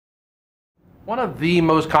One of the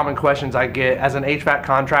most common questions I get as an HVAC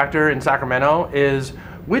contractor in Sacramento is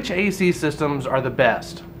which AC systems are the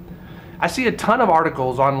best? I see a ton of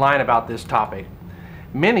articles online about this topic.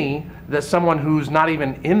 Many that someone who's not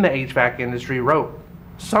even in the HVAC industry wrote.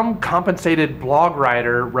 Some compensated blog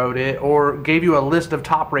writer wrote it or gave you a list of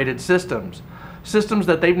top rated systems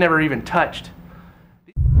that they've never even touched.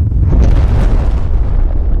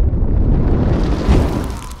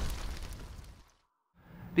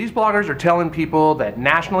 These bloggers are telling people that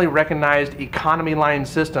nationally recognized economy line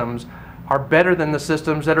systems are better than the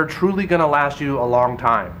systems that are truly going to last you a long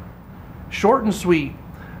time. Short and sweet,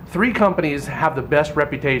 3 companies have the best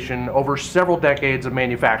reputation over several decades of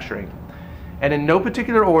manufacturing. And in no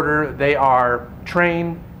particular order, they are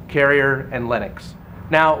Trane, Carrier, and Lennox.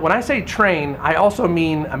 Now, when I say Trane, I also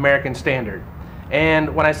mean American Standard.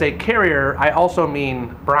 And when I say Carrier, I also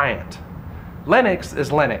mean Bryant. Lennox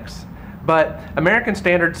is Lennox. But American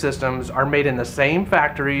Standard systems are made in the same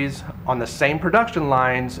factories on the same production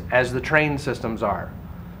lines as the Trane systems are.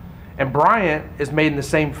 And Bryant is made in the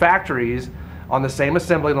same factories on the same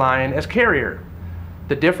assembly line as Carrier.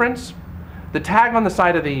 The difference? The tag on the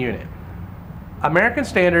side of the unit. American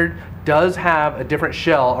Standard does have a different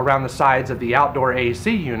shell around the sides of the outdoor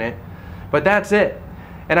AC unit, but that's it.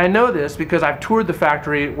 And I know this because I've toured the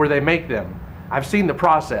factory where they make them. I've seen the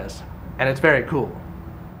process, and it's very cool.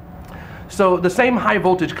 So the same high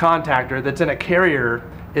voltage contactor that's in a Carrier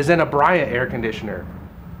is in a Bryant air conditioner.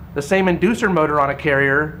 The same inducer motor on a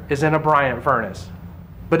Carrier is in a Bryant furnace.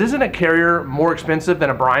 But isn't a Carrier more expensive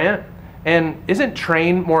than a Bryant? And isn't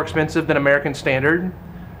Trane more expensive than American Standard?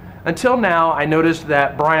 Until now, I noticed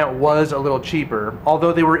that Bryant was a little cheaper,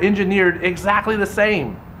 although they were engineered exactly the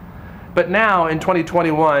same. But now, in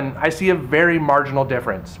 2021, I see a very marginal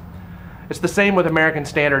difference. It's the same with American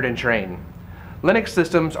Standard and Trane. Lennox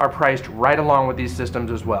systems are priced right along with these systems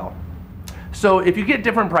as well. So if you get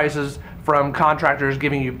different prices from contractors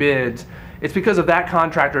giving you bids, it's because of that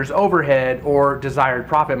contractor's overhead or desired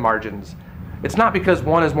profit margins. It's not because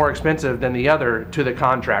one is more expensive than the other to the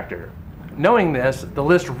contractor. Knowing this, the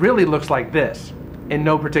list really looks like this, in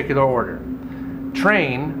no particular order.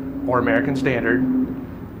 Trane, or American Standard,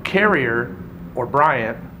 Carrier, or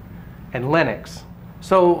Bryant, and Lennox.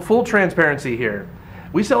 So full transparency here.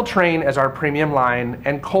 We sell Trane as our premium line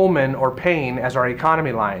and Coleman or Payne as our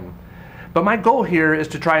economy line. But my goal here is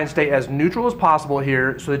to try and stay as neutral as possible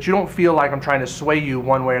here so that you don't feel like I'm trying to sway you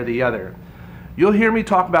one way or the other. You'll hear me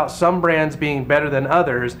talk about some brands being better than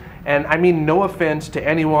others, and I mean no offense to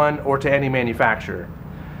anyone or to any manufacturer.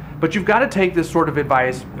 But you've got to take this sort of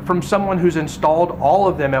advice from someone who's installed all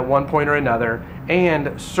of them at one point or another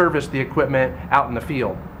and serviced the equipment out in the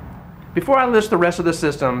field. Before I list the rest of the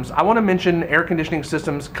systems, I want to mention air conditioning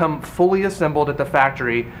systems come fully assembled at the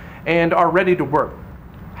factory and are ready to work.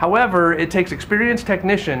 However, it takes experienced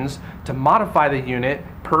technicians to modify the unit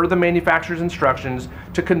per the manufacturer's instructions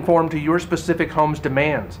to conform to your specific home's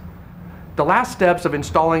demands. The last steps of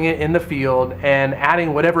installing it in the field and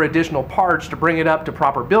adding whatever additional parts to bring it up to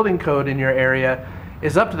proper building code in your area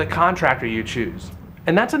is up to the contractor you choose.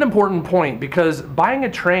 And that's an important point because buying a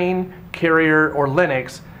Trane, Carrier, or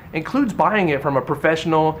Lennox includes buying it from a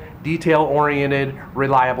professional, detail-oriented,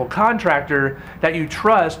 reliable contractor that you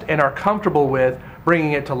trust and are comfortable with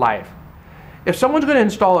bringing it to life. If someone's going to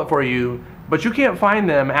install it for you, but you can't find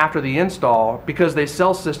them after the install because they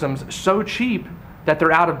sell systems so cheap that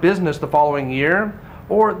they're out of business the following year,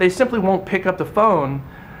 or they simply won't pick up the phone,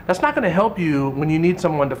 that's not going to help you when you need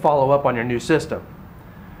someone to follow up on your new system.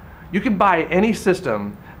 You can buy any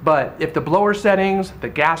system, but if the blower settings, the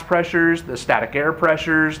gas pressures, the static air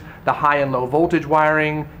pressures, the high and low voltage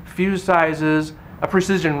wiring, fuse sizes, a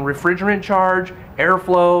precision refrigerant charge,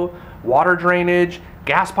 airflow, water drainage,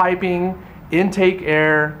 gas piping, intake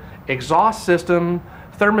air, exhaust system,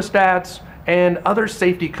 thermostats, and other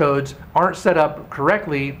safety codes aren't set up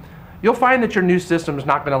correctly, you'll find that your new system is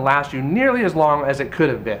not going to last you nearly as long as it could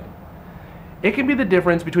have been. It can be the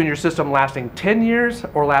difference between your system lasting 10 years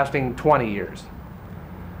or lasting 20 years.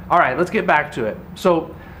 All right, let's get back to it.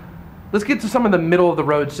 So let's get to some of the middle of the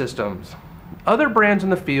road systems. Other brands in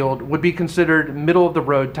the field would be considered middle of the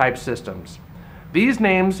road type systems. These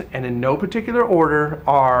names, and in no particular order,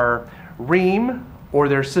 are Rheem, or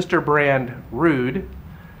their sister brand Rude,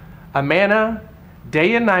 Amana,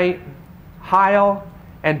 Day and Night, Heil,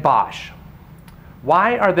 and Bosch.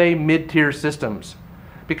 Why are they mid-tier systems?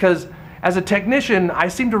 Because as a technician, I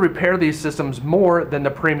seem to repair these systems more than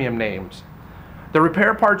the premium names. The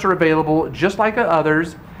repair parts are available just like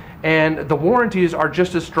others, and the warranties are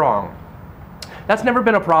just as strong. That's never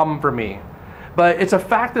been a problem for me, but it's a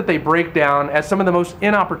fact that they break down at some of the most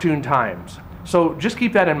inopportune times. So just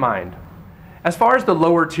keep that in mind. As far as the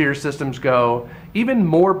lower tier systems go, even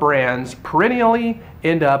more brands perennially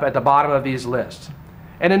end up at the bottom of these lists.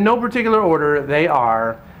 And in no particular order, they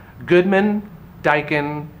are Goodman,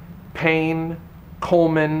 Daikin, Payne,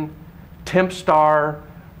 Coleman, Tempstar,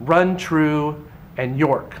 Run True, and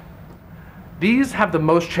York. These have the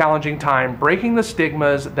most challenging time breaking the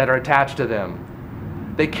stigmas that are attached to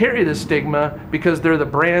them. They carry this stigma because they're the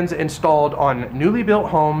brands installed on newly built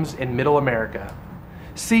homes in Middle America.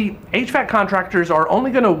 See, HVAC contractors are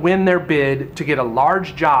only going to win their bid to get a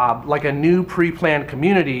large job like a new pre-planned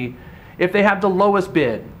community if they have the lowest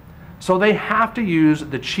bid. So they have to use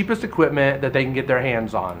the cheapest equipment that they can get their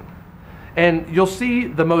hands on. And you'll see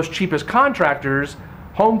the most cheapest contractors,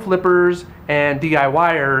 home flippers, and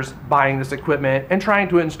DIYers buying this equipment and trying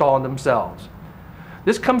to install it themselves.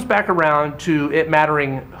 This comes back around to it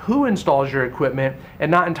mattering who installs your equipment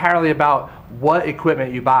and not entirely about what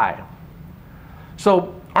equipment you buy.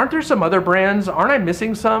 So aren't there some other brands? Aren't I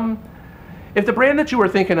missing some? If the brand that you were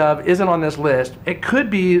thinking of isn't on this list, it could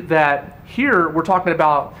be that here we're talking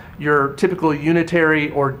about your typical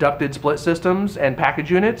unitary or ducted split systems and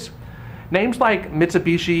package units. Names like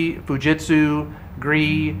Mitsubishi, Fujitsu,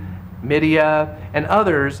 Gree, Midea, and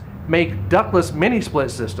others make ductless mini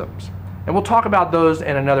split systems. And we'll talk about those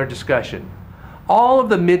in another discussion. All of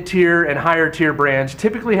the mid-tier and higher tier brands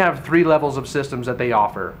typically have 3 levels of systems that they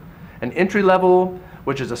offer. An entry level,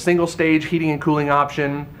 which is a single stage heating and cooling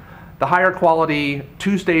option, the higher quality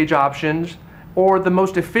 2-stage options, or the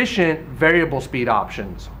most efficient variable speed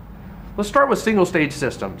options. Let's start with single stage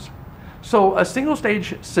systems. So a single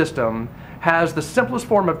stage system has the simplest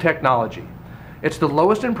form of technology. It's the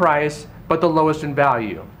lowest in price, but the lowest in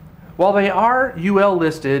value. While they are UL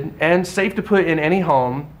listed and safe to put in any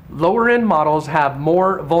home, lower end models have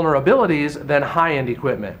more vulnerabilities than high end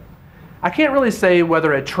equipment. I can't really say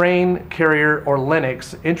whether a Trane, Carrier, or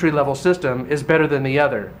Lennox entry-level system is better than the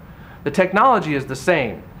other. The technology is the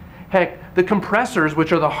same. Heck, the compressors,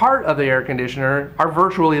 which are the heart of the air conditioner, are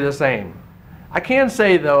virtually the same. I can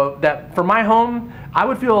say though that for my home, I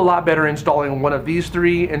would feel a lot better installing one of these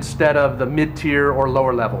 3 instead of the mid-tier or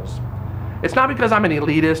lower levels. It's not because I'm an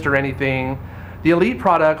elitist or anything. The elite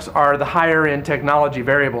products are the higher end technology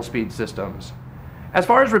variable speed systems. As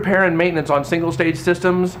far as repair and maintenance on single stage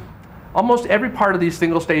systems, almost every part of these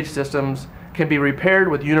single stage systems can be repaired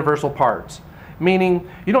with universal parts, meaning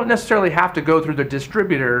you don't necessarily have to go through the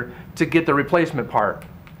distributor to get the replacement part.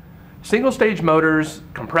 Single stage motors,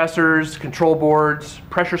 compressors, control boards,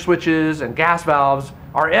 pressure switches, and gas valves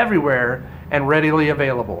are everywhere and readily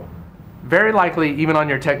available. Very likely even on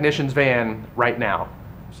your technician's van right now.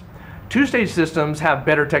 2-stage systems have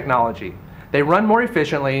better technology. They run more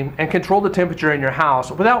efficiently and control the temperature in your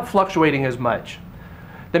house without fluctuating as much.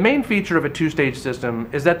 The main feature of a 2-stage system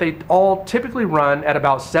is that they all typically run at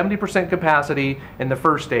about 70% capacity in the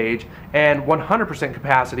first stage and 100%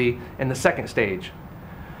 capacity in the second stage.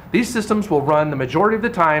 These systems will run the majority of the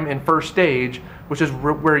time in first stage, which is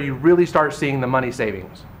where you really start seeing the money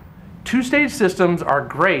savings. 2-stage systems are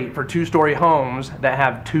great for 2-story homes that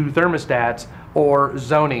have 2 thermostats or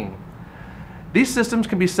zoning. These systems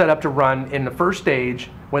can be set up to run in the first stage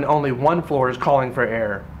when only one floor is calling for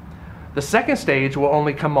air. The second stage will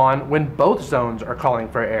only come on when both zones are calling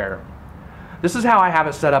for air. This is how I have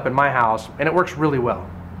it set up in my house, and it works really well.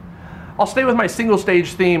 I'll stay with my single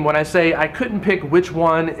stage theme when I say I couldn't pick which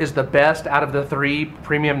one is the best out of the 3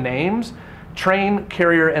 premium names. Trane,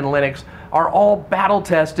 Carrier, and Lennox are all battle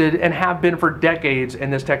tested and have been for decades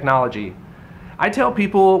in this technology. I tell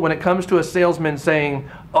people when it comes to a salesman saying,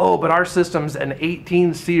 oh, but our system's an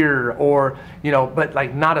 18 SEER or, but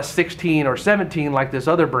like not a 16 or 17 like this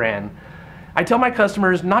other brand. I tell my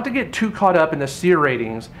customers not to get too caught up in the SEER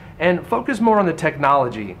ratings and focus more on the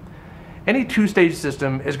technology. Any 2-stage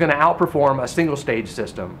system is going to outperform a single stage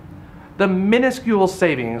system. The minuscule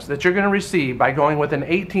savings that you're going to receive by going with an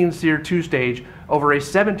 18 SEER 2-stage over a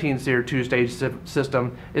 17 SEER 2-stage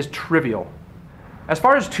system is trivial. As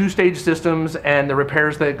far as 2-stage systems and the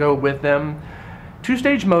repairs that go with them,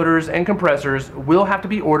 2-stage motors and compressors will have to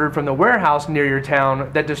be ordered from the warehouse near your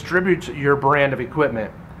town that distributes your brand of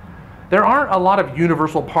equipment. There aren't a lot of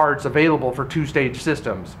universal parts available for 2-stage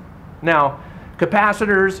systems. Now,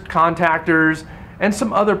 capacitors, contactors, and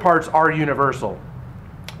some other parts are universal.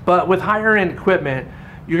 But with higher end equipment,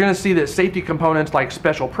 you're going to see that safety components like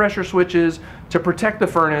special pressure switches to protect the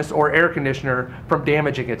furnace or air conditioner from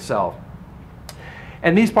damaging itself.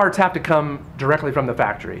 And these parts have to come directly from the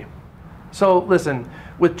factory. So listen,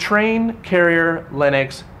 with Trane, Carrier,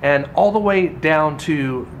 Lennox, and all the way down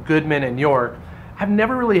to Goodman and York, I've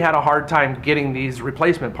never really had a hard time getting these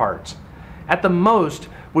replacement parts. At the most,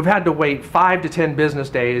 we've had to wait 5 to 10 business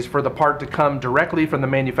days for the part to come directly from the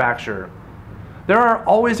manufacturer. There are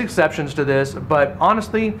always exceptions to this, but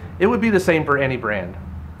honestly, it would be the same for any brand.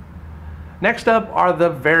 Next up are the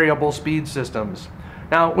variable speed systems.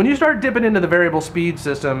 Now, when you start dipping into the variable speed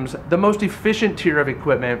systems, the most efficient tier of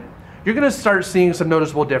equipment, you're going to start seeing some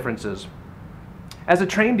noticeable differences. As a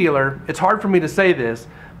Trane dealer, it's hard for me to say this,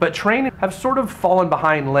 but Trane have sort of fallen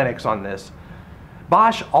behind Lennox on this.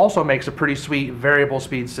 Bosch also makes a pretty sweet variable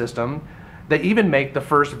speed system. They even make the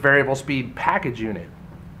first variable speed package unit.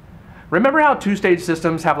 Remember how two-stage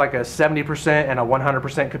systems have like a 70% and a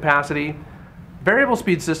 100% capacity? Variable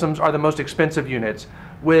speed systems are the most expensive units,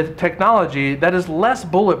 with technology that is less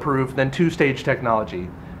bulletproof than two-stage technology.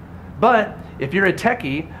 But if you're a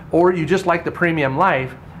techie or you just like the premium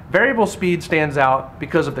life, variable speed stands out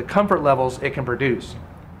because of the comfort levels it can produce.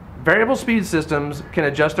 Variable speed systems can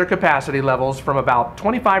adjust their capacity levels from about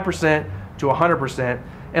 25% to 100%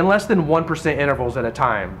 in less than 1% intervals at a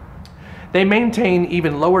time. They maintain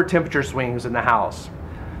even lower temperature swings in the house.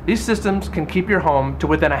 These systems can keep your home to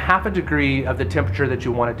within a half a degree of the temperature that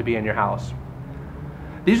you want it to be in your house.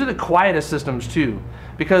 These are the quietest systems too,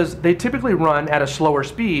 because they typically run at a slower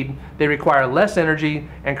speed, they require less energy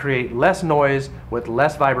and create less noise with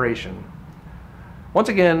less vibration. Once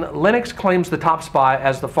again, Lennox claims the top spot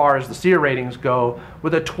as far as the SEER ratings go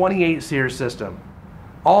with a 28 SEER system.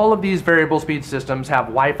 All of these variable speed systems have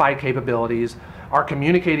Wi-Fi capabilities, are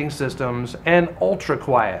communicating systems, and ultra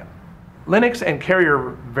quiet. Lennox and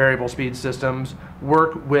Carrier variable speed systems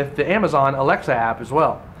work with the Amazon Alexa app as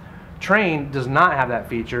well. Trane does not have that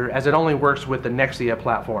feature as it only works with the Nexia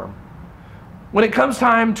platform. When it comes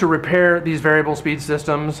time to repair these variable speed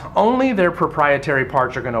systems, only their proprietary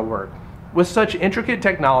parts are going to work. With such intricate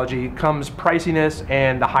technology comes priciness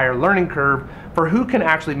and the higher learning curve for who can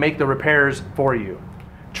actually make the repairs for you.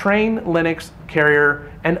 Trane, Lennox, Carrier,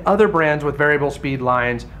 and other brands with variable speed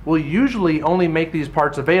lines will usually only make these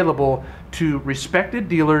parts available to respected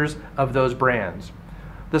dealers of those brands.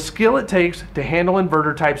 The skill it takes to handle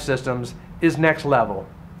inverter type systems is next level.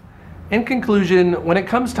 In conclusion, when it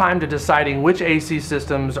comes time to deciding which AC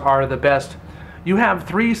systems are the best, you have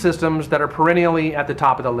 3 systems that are perennially at the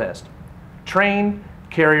top of the list: Trane,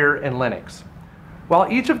 Carrier, and Lennox. While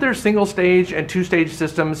each of their single stage and two-stage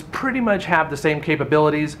systems pretty much have the same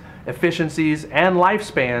capabilities, efficiencies, and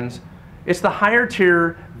lifespans, it's the higher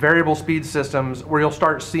tier variable speed systems where you'll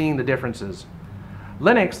start seeing the differences.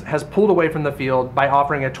 Lennox has pulled away from the field by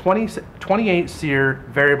offering a 28 SEER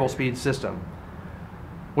variable speed system.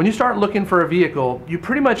 When you start looking for a vehicle, you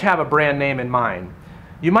pretty much have a brand name in mind.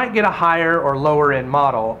 You might get a higher or lower end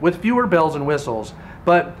model with fewer bells and whistles,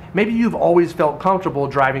 but maybe you've always felt comfortable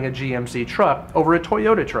driving a GMC truck over a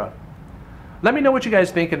Toyota truck. Let me know what you guys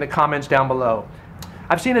think in the comments down below.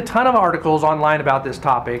 I've seen a ton of articles online about this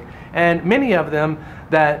topic, and many of them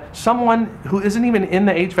that someone who isn't even in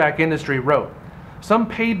the HVAC industry wrote. Some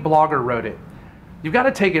paid blogger wrote it. You've got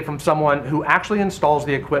to take it from someone who actually installs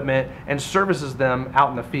the equipment and services them out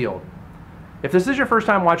in the field. If this is your first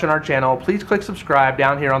time watching our channel, please click subscribe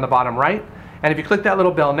down here on the bottom right. And if you click that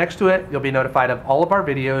little bell next to it, you'll be notified of all of our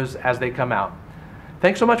videos as they come out.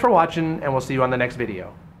 Thanks so much for watching, and we'll see you on the next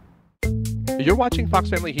video. You're watching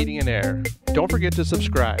Fox Family Heating and Air. Don't forget to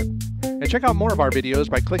subscribe. And check out more of our videos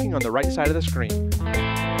by clicking on the right side of the screen.